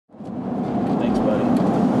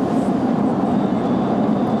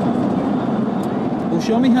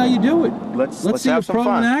show me how you do it. Let's see have a some pro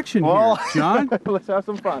fun. in action Well, here, John. Let's have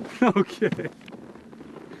some fun. Okay.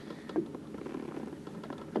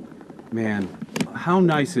 Man, how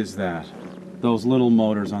nice is that? Those little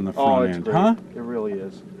motors on the front end, great. huh? It really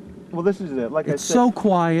is. Well, this is it. Like It's I said, so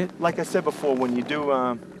quiet. like I said before, when you do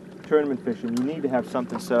tournament fishing, you need to have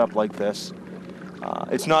something set up like this.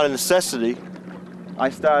 It's not a necessity. I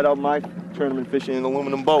started out my tournament fishing in an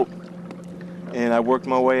aluminum boat, and I worked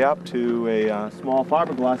my way up to a small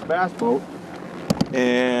fiberglass bass boat.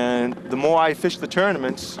 And the more I fished the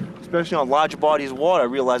tournaments, especially on larger bodies of water, I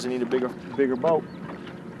realized I need a bigger boat.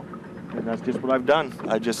 And that's just what I've done.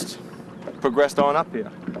 I just progressed on up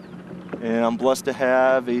here. And I'm blessed to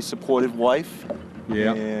have a supportive wife.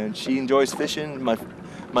 Yeah. And she enjoys fishing.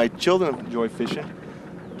 My children enjoy fishing.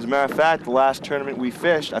 As a matter of fact, the last tournament we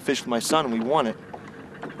fished, I fished with my son and we won it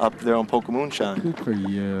up there on Poker Moonshine. Good for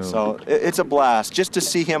you. So it's a blast just to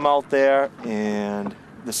see him out there and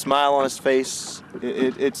the smile on his face.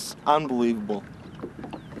 It's unbelievable.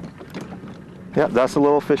 Yeah, that's a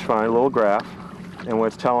little fish find, a little graph. And what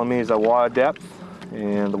it's telling me is the water depth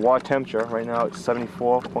and the water temperature. Right now it's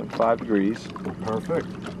 74.5 degrees. Perfect.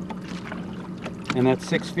 And that's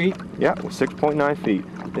 6 feet? Yeah, 6.9 feet.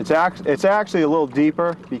 It's actually a little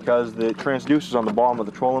deeper because the transducer's on the bottom of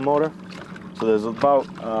the trolling motor. So there's about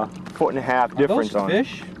a 1.5 foot difference on it. Are those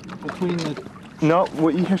fish between the... No,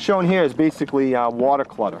 what you're showing here is basically water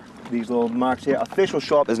clutter. These little marks here. A fish will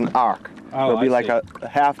show up as an arc. Oh, It'll be I like see. a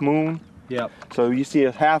half moon. Yep. So you see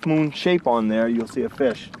a half moon shape on there, you'll see a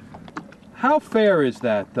fish. How fair is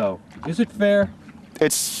that, though? Is it fair?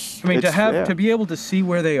 It's. I mean, it's fair. to be able to see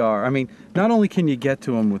where they are. I mean, not only can you get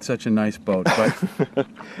to them with such a nice boat, but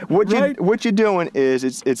what you're doing is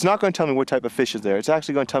it's not going to tell me what type of fish is there. It's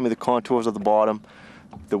actually going to tell me the contours of the bottom,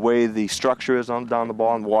 the way the structure is down the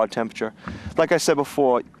bottom, water temperature. Like I said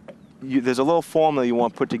before, there's a little formula you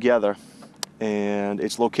want put together, and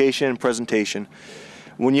it's location and presentation.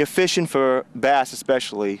 When you're fishing for bass,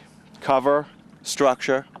 especially, cover,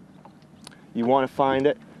 structure, you want to find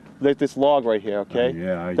it. Like this log right here, okay?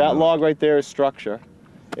 Yeah, that log right there is structure.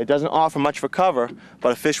 It doesn't offer much for cover,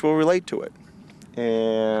 but a fish will relate to it.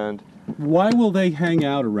 And why will they hang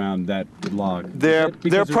out around that log? They're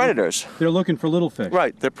predators. They're looking for little fish.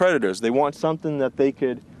 Right, they're predators. They want something that they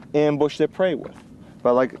could ambush their prey with.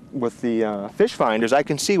 But like with the fish finders, I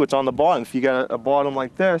can see what's on the bottom. If you got a bottom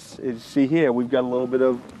like this, you see here, we've got a little bit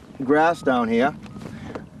of grass down here.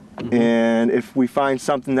 Mm-hmm. And if we find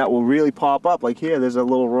something that will really pop up, like here, there's a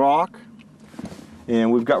little rock.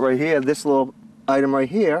 And we've got right here, this little item right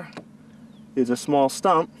here is a small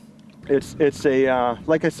stump. It's a,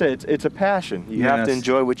 like I said, it's a passion. You have to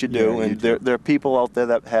enjoy what you do. Yeah, and there are people out there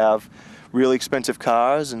that have really expensive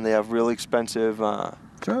cars and they have really expensive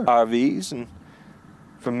RVs. And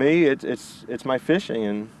for me, it's my fishing.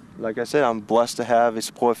 And like I said, I'm blessed to have a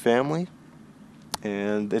support family.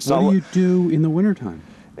 And it's what do you do in the wintertime?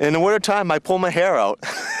 In the wintertime, I pull my hair out.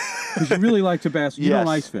 Because you really like to bass. You don't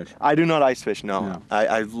ice fish. I do not ice fish, no. No.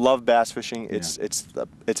 I love bass fishing. It's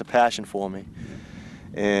a passion for me.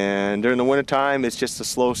 And during the wintertime, it's just a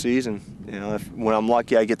slow season. You know, when I'm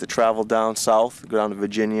lucky, I get to travel down south, go down to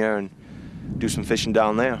Virginia, and do some fishing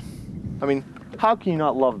down there. I mean, how can you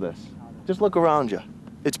not love this? Just look around you.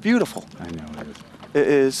 It's beautiful. I know it is. It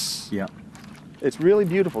is. Yeah. It's really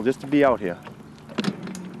beautiful just to be out here.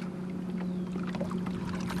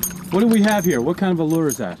 What do we have here? What kind of a lure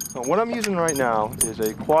is that? What I'm using right now is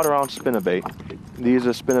a 1/4 ounce spinnerbait. These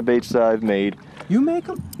are spinnerbaits that I've made. You make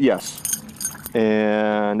them? Yes.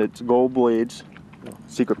 And it's gold blades.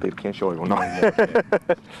 Secret paper, can't show everyone. No.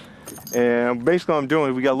 And basically what I'm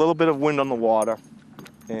doing is we got a little bit of wind on the water.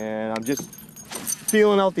 And I'm just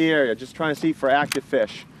feeling out the area, just trying to see for active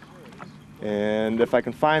fish. And if I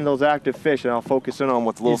can find those active fish, then I'll focus in on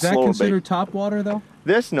with a little slower bait. Is that considered top water, though?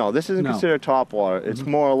 No, this isn't considered top water. It's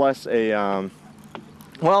more or less a,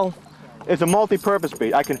 well, it's a multi-purpose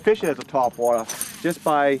bait. I can fish it as a top water just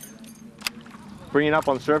by bringing it up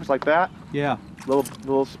on the surface like that. Yeah.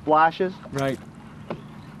 Little splashes. Right.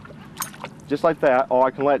 Just like that. Or I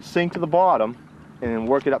can let it sink to the bottom and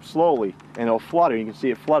work it up slowly, and it'll flutter. You can see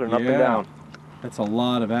it fluttering up and down. That's a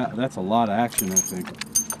lot of action, I think.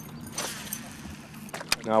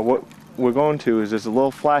 Now what we're going to is there's a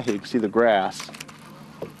little flat here. You can see the grass.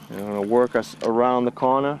 And I'm going to work us around the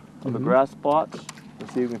corner of the grass spots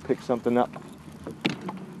and see if we can pick something up.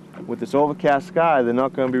 With this overcast sky, they're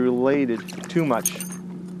not going to be related too much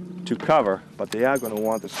to cover, but they are going to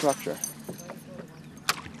want the structure.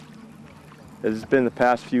 As it's been the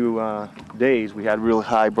past few days, we had really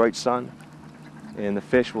high, bright sun, and the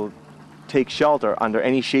fish will take shelter under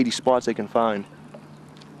any shady spots they can find.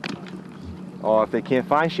 Or if they can't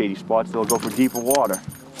find shady spots, they'll go for deeper water.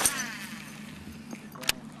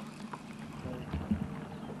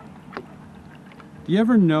 Do you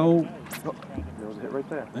ever know? Oh, there was a hit right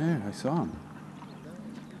there. There, I saw him.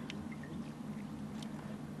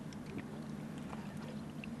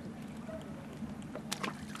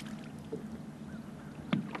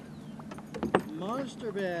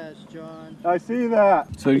 Monster bass, John. I see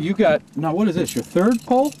that. So you got, now what is this, your third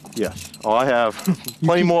pole? Yes. Oh, I have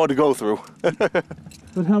plenty more to go through.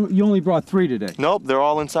 But how, you only brought 3 today. Nope, they're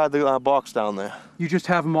all inside the box down there. You just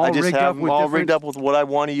have them all I just rigged have up them with all different... rigged up with what I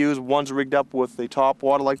want to use. One's rigged up with the top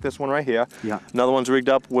water like this one right here. Yeah. Another one's rigged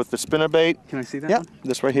up with the spinnerbait. Can I see that Yeah. one?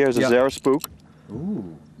 This right here is a Yeah. Zara spook.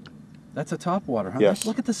 Ooh. That's a top water, huh? Yes.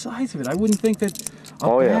 Look at the size of it. I wouldn't think that a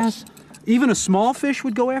Oh, bass, even a small fish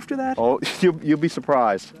would go after that? Oh, you'll be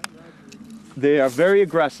surprised. They are very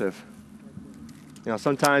aggressive. You know,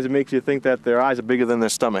 sometimes it makes you think that their eyes are bigger than their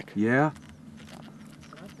stomach. Yeah.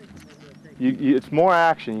 It's more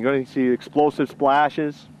action. You're going to see explosive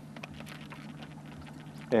splashes.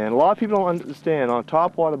 And a lot of people don't understand, on a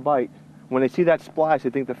topwater bite, when they see that splash, they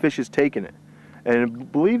think the fish is taking it.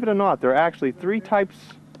 And believe it or not, there are actually 3 types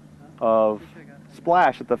of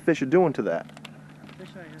splash that the fish are doing to that.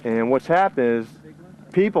 And what's happened is,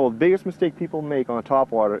 the biggest mistake people make on a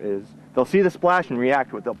topwater is they'll see the splash and react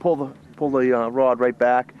to it. They'll pull the rod right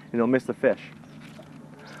back and they'll miss the fish.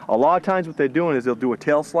 A lot of times what they're doing is they'll do a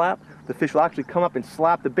tail slap. The fish will actually come up and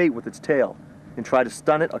slap the bait with its tail and try to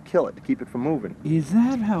stun it or kill it to keep it from moving. Is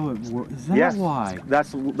that how it works? Is that Yes, why?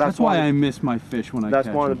 That's why I miss my fish when I catch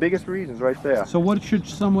That's one of them. the biggest reasons right there. So what should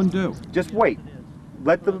someone do? Just wait.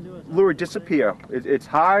 Let the lure disappear. It's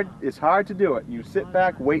hard to do it. You sit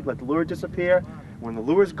back, wait, let the lure disappear. When the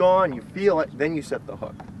lure's gone, you feel it, then you set the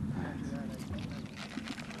hook.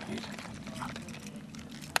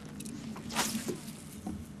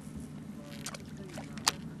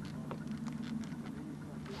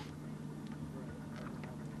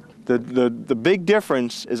 The big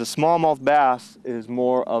difference is a smallmouth bass is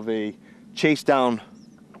more of a chase down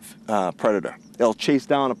predator. It'll chase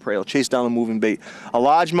down a prey, it'll chase down a moving bait. A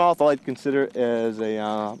largemouth I like to consider as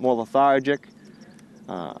a more lethargic,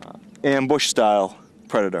 ambush style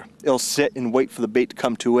predator. It'll sit and wait for the bait to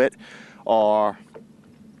come to it, or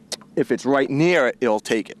if it's right near it, it'll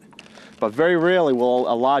take it. But very rarely will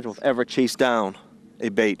a largemouth ever chase down a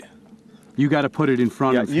bait. You got to put it in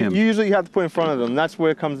front of him. You usually have to put it in front of them. That's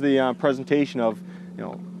where comes the presentation of, you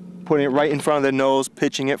know, putting it right in front of their nose,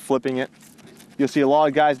 pitching it, flipping it. You'll see a lot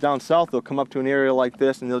of guys down south, they'll come up to an area like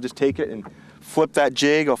this and they'll just take it and flip that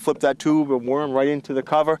jig or flip that tube or worm right into the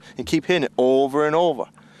cover and keep hitting it over and over.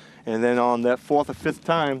 And then on that 4th or 5th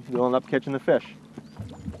time, they'll end up catching the fish.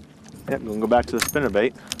 Yep, we'll go back to the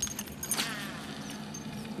spinnerbait.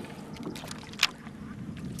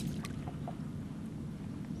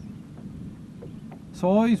 So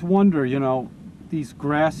I always wonder, you know, these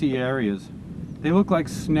grassy areas, they look like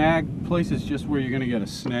snag places just where you're going to get a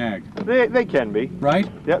snag. They can be.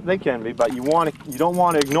 Right? Yep, they can be, but you don't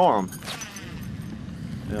want to ignore them.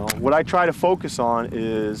 You know, what I try to focus on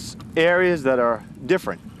is areas that are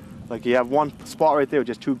different. Like you have one spot right there with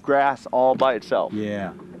just 2 grass all by itself.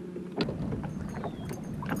 Yeah.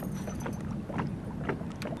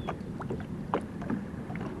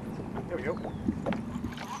 There we go.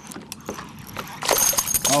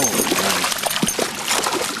 Oh, right.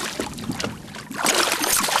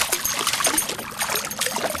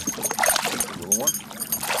 Little one.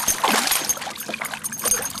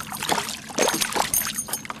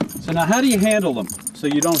 So now how do you handle them so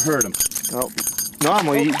you don't hurt them? Oh,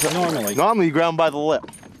 normally you grab them by the lip.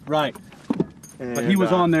 Right. And, But he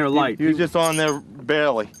was on there light. He was just on there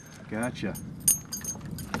barely. Gotcha.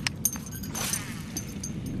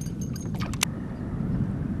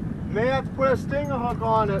 May have to put a stinger hook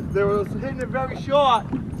on it. They were hitting it very short.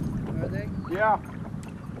 Are they? Yeah.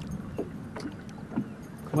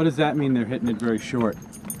 What does that mean they're hitting it very short?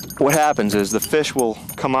 What happens is the fish will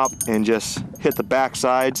come up and just hit the back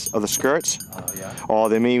sides of the skirts. Oh, yeah. Or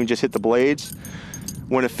they may even just hit the blades.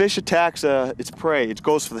 When a fish attacks its prey, it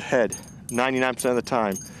goes for the head 99% of the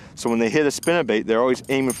time. So when they hit a spinnerbait, they're always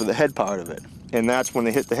aiming for the head part of it. And that's when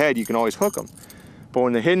they hit the head, you can always hook them. But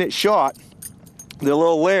when they're hitting it short, they're a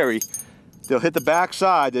little leery. They'll hit the back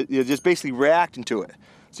side, you're just basically reacting to it.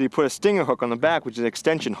 So you put a stinger hook on the back, which is an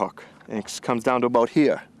extension hook, and it comes down to about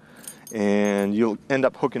here. And you'll end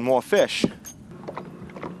up hooking more fish.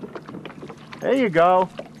 There you go.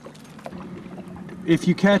 If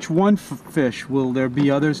you catch one fish, will there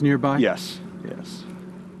be others nearby? Yes, yes.